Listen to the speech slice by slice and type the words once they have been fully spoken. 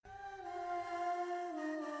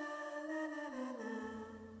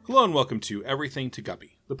Hello and welcome to Everything to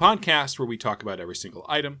Guppy, the podcast where we talk about every single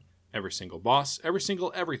item, every single boss, every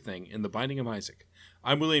single everything in The Binding of Isaac.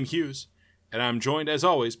 I'm William Hughes, and I'm joined as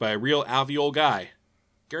always by a real alveol guy,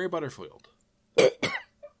 Gary Butterfield.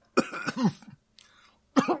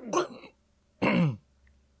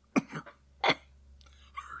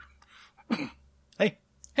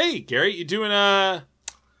 Hey, Gary, you doing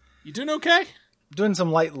okay? Doing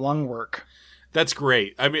some light lung work. That's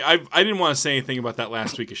great. I mean, I didn't want to say anything about that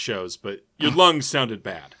last week of shows, but your lungs sounded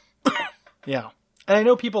bad. Yeah. And I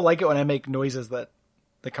know people like it when I make noises that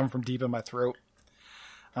come from deep in my throat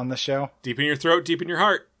on the show. Deep in your throat, deep in your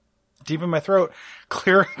heart. Deep in my throat.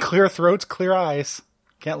 Clear throats, clear eyes.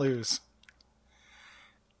 Can't lose.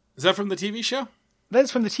 Is that from the TV show? That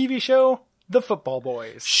is from the TV show, The Football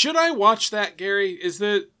Boys. Should I watch that, Gary? Is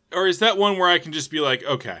that one where I can just be like,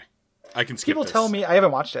 okay, I can skip People this? tell me, I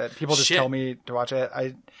haven't watched it. People just tell me to watch it.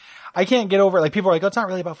 I can't get over it. Like, people are like, oh, it's not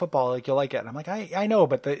really about football. Like, you'll like it. And I'm like, I know,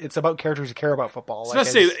 but it's about characters who care about football.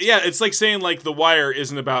 It's like saying like The Wire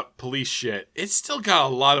isn't about police shit. It's still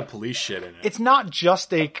got a lot of police shit in it. It's not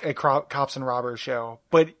just a cops and robbers show,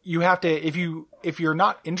 but you have to, if you're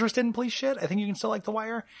not interested in police shit, I think you can still like The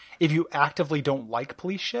Wire. If you actively don't like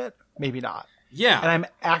police shit, maybe not. Yeah. And I'm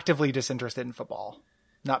actively disinterested in football,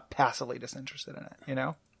 not passively disinterested in it, you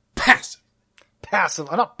know? Passive.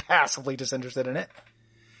 I'm not passively disinterested in it.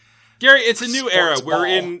 Gary, it's a new era.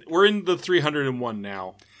 Sports We're in the 301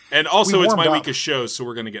 now. And also it's my week of shows, so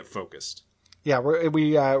we're going to get focused. Yeah,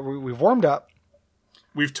 we've warmed up.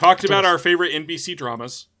 We've talked about our favorite NBC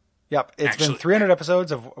dramas. Yep, it's been 300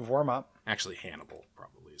 episodes of warm up. Actually, Hannibal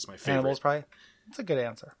probably is my favorite. Hannibal's probably. That's a good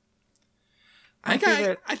answer. I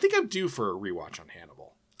think I'm due for a rewatch on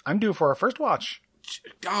Hannibal. I'm due for a first watch.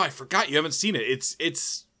 Oh, I forgot you haven't seen it.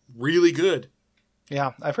 It's really good.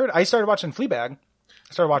 Yeah, I've heard. I started watching Fleabag.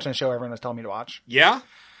 I started watching a show everyone was telling me to watch. Yeah?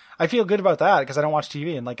 I feel good about that because I don't watch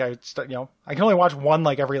TV and I can only watch one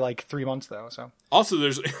every 3 months though. So also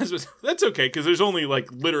that's okay because there's only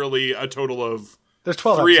literally a total of there's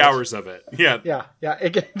 12 3 episodes. hours of it. Yeah. Yeah.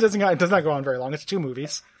 It does not go on very long. It's 2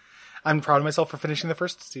 movies. I'm proud of myself for finishing the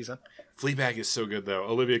first season. Fleabag is so good though.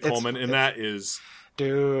 Olivia Colman and that is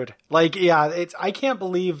dude. I can't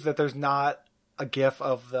believe that there's not a gif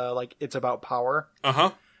of the it's about power.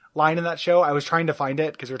 Line in that show. I was trying to find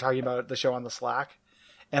it because we were talking about the show on the Slack,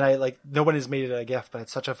 and no one has made it a gif, but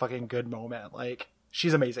it's such a fucking good moment.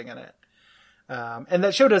 She's amazing in it. And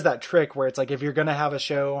that show does that trick where it's if you're gonna have a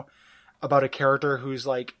show about a character who's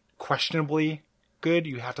questionably good,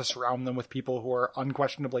 you have to surround them with people who are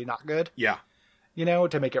unquestionably not good. Yeah.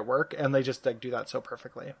 To make it work, and they just do that so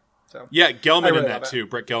perfectly. So yeah, Gelman in that too.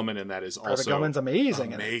 Brett Gelman in that is also Brett Gelman's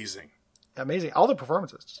amazing. Amazing. All the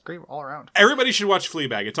performances. Just great all around. Everybody should watch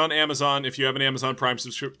Fleabag. It's on Amazon. If you have an Amazon Prime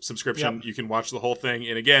subscription, You can watch the whole thing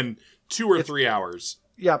in, again, 2 or 3 hours.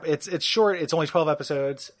 Yep. It's short. It's only 12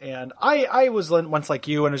 episodes. And I was once like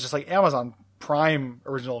you, and it was just Amazon Prime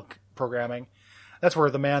original programming. That's where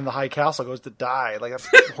the man in the high castle goes to die. That's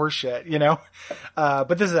horseshit,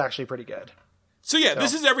 But this is actually pretty good. So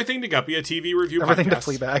this is Everything to Guppy, a TV review Everything podcast.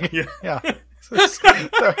 To Fleabag. Yeah.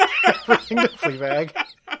 Everything to Fleabag.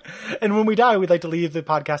 And when we die, we'd like to leave the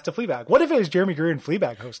podcast to Fleabag. What if it was Jeremy Greer and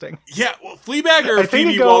Fleabag hosting? Yeah, well, Fleabag or I think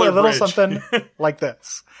Phoebe go Waller-Bridge. A little something like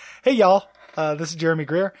this. Hey, y'all. This is Jeremy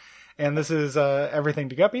Greer, and this is Everything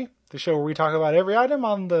to Guppy, the show where we talk about every item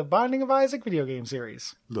on the Binding of Isaac video game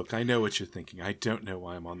series. Look, I know what you're thinking. I don't know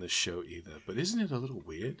why I'm on this show either, but isn't it a little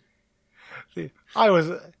weird? I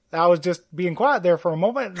was just being quiet there for a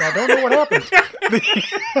moment, and I don't know what happened.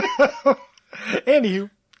 Anywho.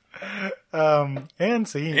 And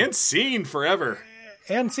scene. And scene forever.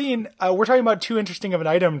 And scene. We're talking about too interesting of an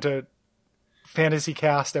item to fantasy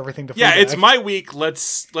cast Everything to Fleabag. Yeah, it's my week.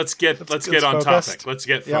 Let's get on focused. topic. Let's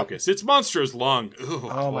get focused. It's Monsters Lung. Ooh,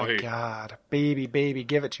 oh boy. My god. Baby,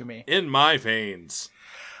 give it to me. In my veins.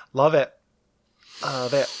 Love it.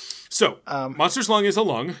 So, Monsters Lung is a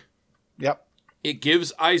lung. Yep. It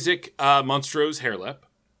gives Isaac Monstro's hair lip.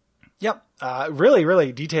 Yep. Really,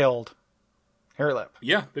 really detailed hair lip.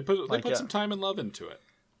 Yeah, they put some time and love into it.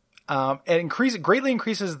 It greatly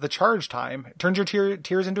increases the charge time. It turns your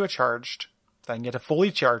tears into a charged thing. You get to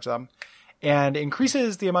fully charge them, and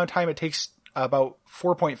increases the amount of time it takes about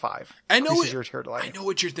 4.5. I know your tear delay. I know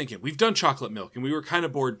what you're thinking. We've done chocolate milk, and we were kind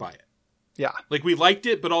of bored by it. Yeah, we liked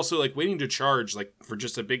it, but also waiting to charge for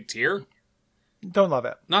just a big tear. Don't love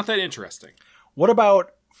it. Not that interesting. What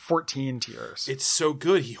about 14 tears? It's so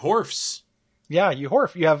good. He horfs. Yeah, you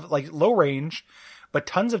horf. You have low range, but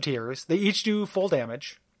tons of tears. They each do full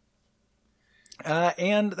damage.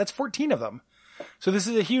 And that's 14 of them. So this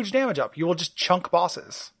is a huge damage up. You will just chunk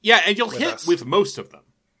bosses. Yeah, and you'll hit with most of them.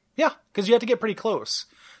 Yeah, because you have to get pretty close.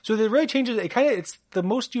 So it really changes. It's the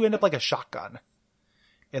most you end up like a shotgun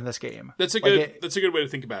in this game. That's a good way to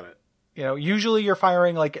think about it. You know, usually you're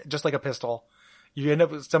firing like just like a pistol. You end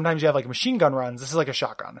up sometimes you have like machine gun runs. This is like a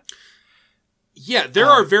shotgun. Yeah, there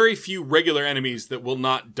are very few regular enemies that will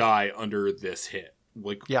not die under this hit.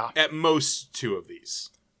 Like at most 2 of these.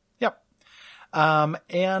 Yep.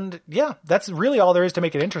 And yeah, that's really all there is to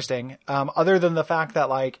make it interesting. Other than the fact that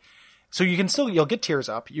like, so you'll get tears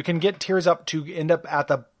up. You can get tears up to end up at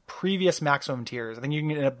the previous maximum tiers. I think you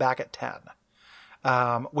can end up back at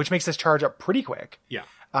 10. Which makes this charge up pretty quick. Yeah.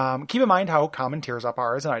 Keep in mind how common tears up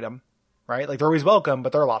are as an item, right? Like they're always welcome,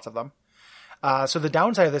 but there are lots of them. So the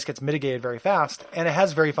downside of this gets mitigated very fast, and it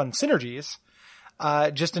has very fun synergies,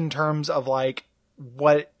 just in terms of like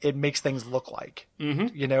what it makes things look like.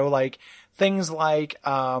 Mm-hmm. You know, like things like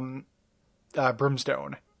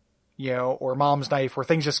Brimstone, you know, or Mom's Knife, where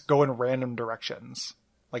things just go in random directions,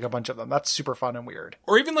 like a bunch of them. That's super fun and weird.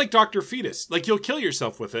 Or even like Dr. Fetus. Like you'll kill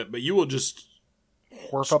yourself with it, but you will just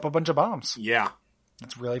wharf up a bunch of bombs. Yeah.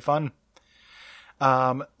 It's really fun.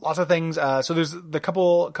 Lots of things. So there's the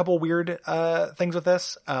couple weird things with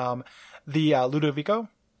this. The Ludovico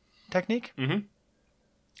technique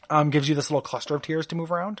gives you this little cluster of tiers to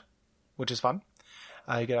move around, which is fun.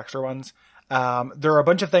 You get extra ones. There are a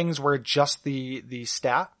bunch of things where just the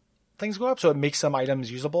stat things go up, so it makes some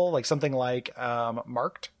items usable. Like something like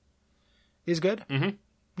marked is good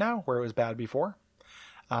now, where it was bad before.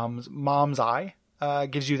 Mom's Eye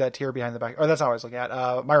gives you that tier behind the back. Or that's not what I was looking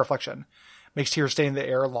at. My Reflection makes tiers stay in the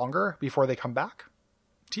air longer before they come back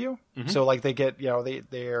to you. Mm-hmm. So like they get, you know,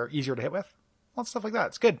 they're easier to hit with. Lots of stuff like that.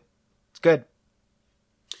 It's good. It's good.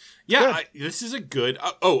 Yeah, this is a good...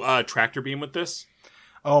 Tractor Beam with this?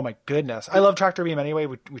 Oh my goodness. I love Tractor Beam anyway.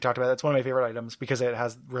 We talked about it. It's one of my favorite items because it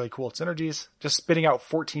has really cool synergies. Just spitting out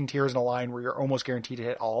 14 tiers in a line where you're almost guaranteed to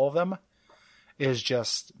hit all of them is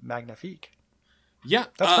just magnifique. Yeah.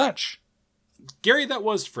 That's French. Gary, that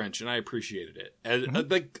was French, and I appreciated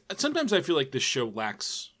it. Like sometimes I feel like this show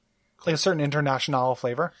lacks... Like a certain international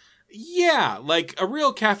flavor? Yeah, like a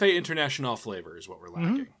real Cafe International flavor is what we're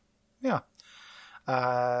lacking. Yeah.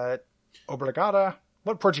 Obrigada.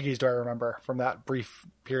 What Portuguese do I remember from that brief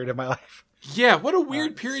period of my life? Yeah, what a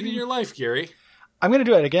weird period in your life, Gary. I'm going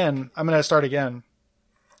to do it again. I'm going to start again.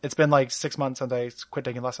 It's been like 6 months since I quit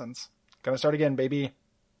taking lessons. Gonna start again, baby.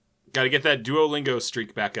 Got to get that Duolingo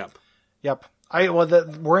streak back up. Yep.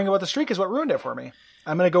 Worrying about the streak is what ruined it for me.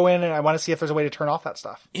 I'm going to go in and I want to see if there's a way to turn off that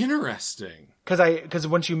stuff. Interesting. Because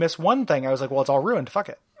once you miss one thing, I was like, well, it's all ruined. Fuck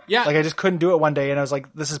it. Yeah. Like I just couldn't do it one day and I was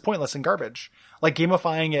like, this is pointless and garbage. Like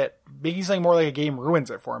gamifying it, making something more like a game ruins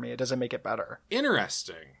it for me. It doesn't make it better.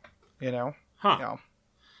 Interesting. You know? Huh. You know?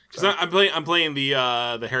 Because I'm playing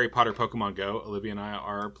the Harry Potter Pokemon Go. Olivia and I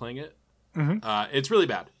are playing it. Mm-hmm. It's really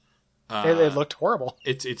bad. It looked horrible.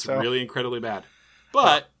 It's really incredibly bad.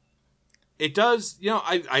 But it does, you know,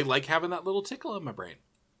 I like having that little tickle in my brain.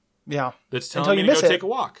 Yeah. That's telling me to go take a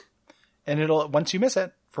walk. And once you miss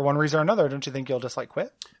it, for one reason or another, don't you think you'll just like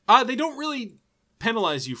quit? They don't really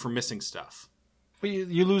penalize you for missing stuff. But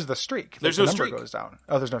you lose the streak. There's no number streak. Goes down.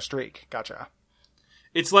 Oh, there's no streak. Gotcha.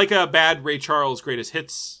 It's like a bad Ray Charles Greatest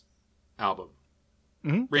Hits album.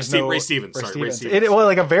 Mm-hmm. Ray Stevens.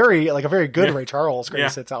 Like a very good Ray Charles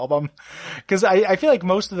Greatest Hits album. Because I feel like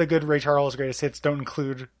most of the good Ray Charles Greatest Hits don't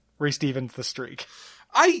include Ray Stevens' The Streak.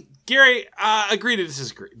 Gary, agree to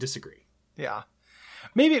disagree. Yeah.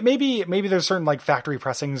 Maybe there's certain like factory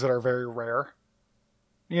pressings that are very rare.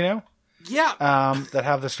 You know? Yeah. That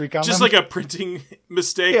have the streak on Just them. like a printing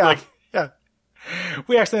mistake. Yeah. Yeah.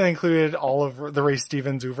 We accidentally included all of the Ray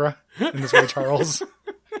Stevens oeuvre in this Ray Charles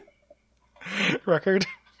record.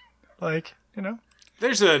 Like, you know?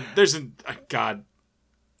 There's a God.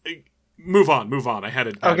 Move on. I had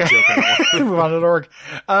a bad joke on that. Move on.org.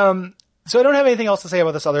 So I don't have anything else to say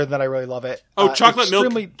about this other than that I really love it.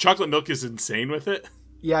 Chocolate milk is insane with it.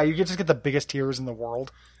 Yeah, you can just get the biggest tiers in the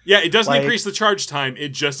world. Yeah, it doesn't increase the charge time. It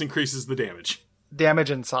just increases the damage.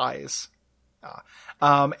 Damage and size.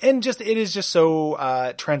 And just it is just so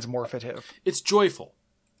transmorphative. It's joyful.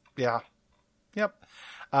 Yeah. Yep.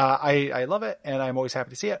 I love it, and I'm always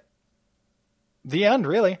happy to see it. The end,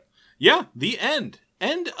 really. Yeah, the end.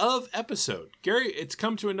 End of episode. Gary, it's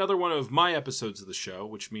come to another one of my episodes of the show,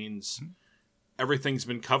 which means everything's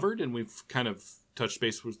been covered, and we've kind of touched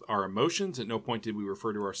base with our emotions. At no point did we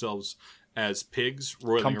refer to ourselves as pigs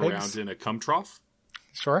roiling around in a cum trough.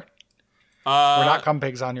 Sure. We're not cum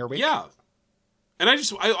pigs on your week. Yeah. And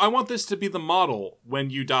I want this to be the model when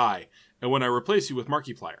you die and when I replace you with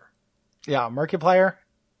Markiplier. Yeah, Markiplier,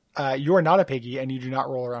 you are not a piggy and you do not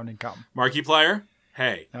roll around in cum. Markiplier,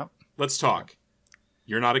 hey, let's talk.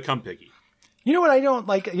 You're not a cum piggy. You know what I don't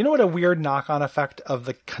like? You know what a weird knock-on effect of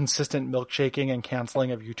the consistent milkshaking and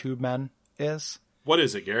canceling of YouTube men is? What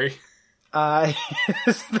is it, Gary?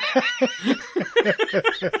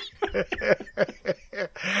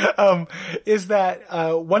 Is that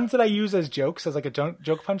ones that I use as jokes, as like a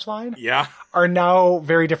joke punchline, yeah, are now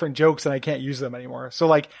very different jokes and I can't use them anymore. So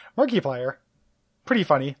like Markiplier, pretty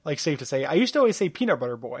funny, like safe to say. I used to always say peanut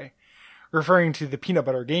butter boy, referring to the peanut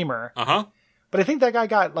butter gamer. Uh-huh. But I think that guy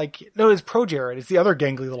got it's Pro Jared. It's the other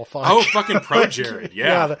gangly little fuck. Oh, fucking Pro Jared.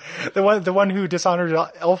 Yeah. Yeah. The one who dishonored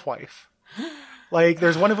Elfwife. Like,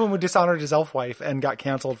 there's one of them who dishonored his Elfwife and got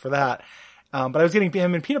canceled for that. But I was getting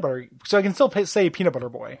him in peanut butter, so I can still say peanut butter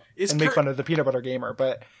boy and make fun of the peanut butter gamer,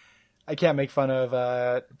 but I can't make fun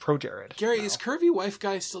of Pro Jared. Gary, is Curvy Wife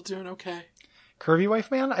Guy still doing okay? Curvy Wife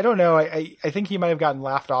Man? I don't know. I think he might have gotten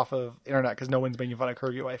laughed off of internet because no one's making fun of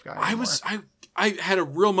Curvy Wife Guy anymore. I had a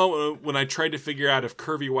real moment when I tried to figure out if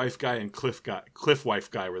Curvy Wife Guy and Cliff Wife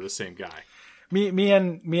Guy were the same guy. Me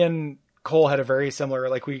and Cole had a very similar,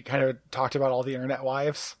 like, we kind of talked about all the internet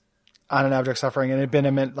wives on An Abject Suffering, and it had been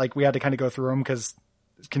a minute, like, we had to kind of go through them because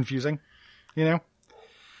it's confusing, you know?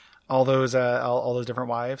 All those different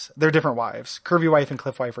wives. They're different wives. Curvy Wife and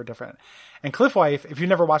Cliff Wife are different. And Cliff Wife, if you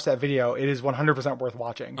never watched that video, it is 100% worth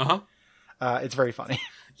watching. Uh-huh. It's very funny.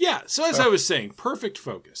 Yeah, so as I was saying, perfect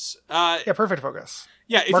focus. Yeah, perfect focus.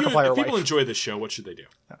 Yeah, if people enjoy this show, what should they do?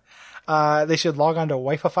 They should log on to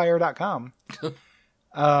wifeafire.com.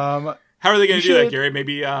 How are they going to do that, Gary?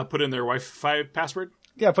 Maybe put in their Wi-Fi password?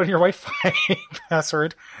 Yeah, put in your Wi-Fi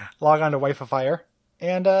password, log on to Wifeafire,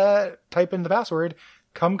 and type in the password,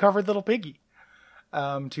 come covered little piggy,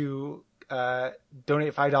 to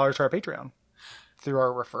donate $5 to our Patreon through our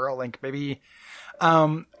referral link, baby.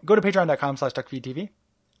 Go to patreon.com/duckfeedtv,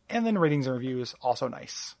 and then ratings and reviews, also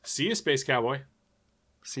nice. See you, Space Cowboy.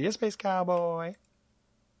 See you, Space Cowboy.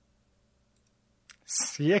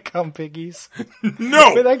 See ya, cum piggies.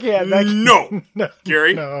 No! But I can't. No!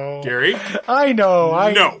 Gary? No. Gary? I know.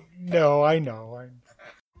 No. No, I know.